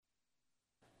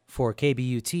For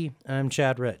KBUT, I'm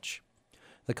Chad Rich.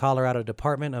 The Colorado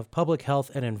Department of Public Health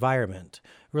and Environment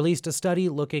released a study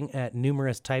looking at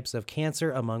numerous types of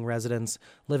cancer among residents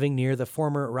living near the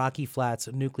former Rocky Flats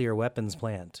nuclear weapons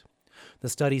plant. The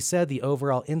study said the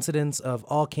overall incidence of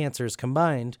all cancers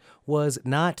combined was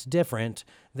not different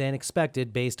than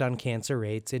expected based on cancer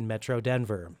rates in Metro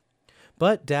Denver.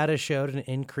 But data showed an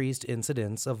increased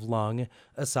incidence of lung,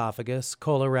 esophagus,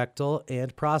 colorectal,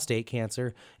 and prostate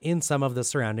cancer in some of the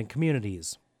surrounding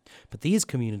communities. But these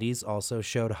communities also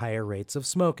showed higher rates of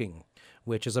smoking,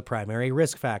 which is a primary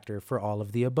risk factor for all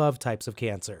of the above types of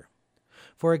cancer.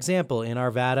 For example, in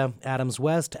Arvada, Adams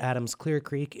West, Adams Clear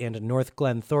Creek, and North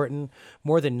Glen Thornton,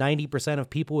 more than 90% of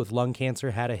people with lung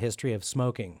cancer had a history of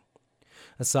smoking.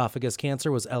 Esophagus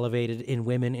cancer was elevated in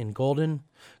women in Golden.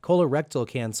 Colorectal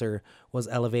cancer was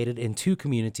elevated in two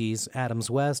communities, Adams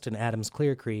West and Adams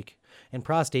Clear Creek, and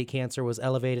prostate cancer was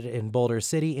elevated in Boulder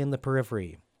City in the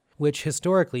periphery, which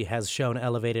historically has shown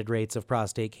elevated rates of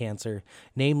prostate cancer,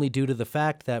 namely due to the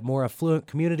fact that more affluent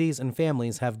communities and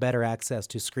families have better access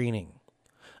to screening.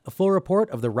 A full report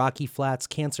of the Rocky Flats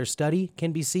Cancer Study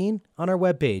can be seen on our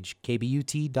webpage,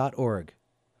 kbut.org.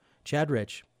 Chad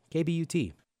Rich,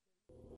 KBUT.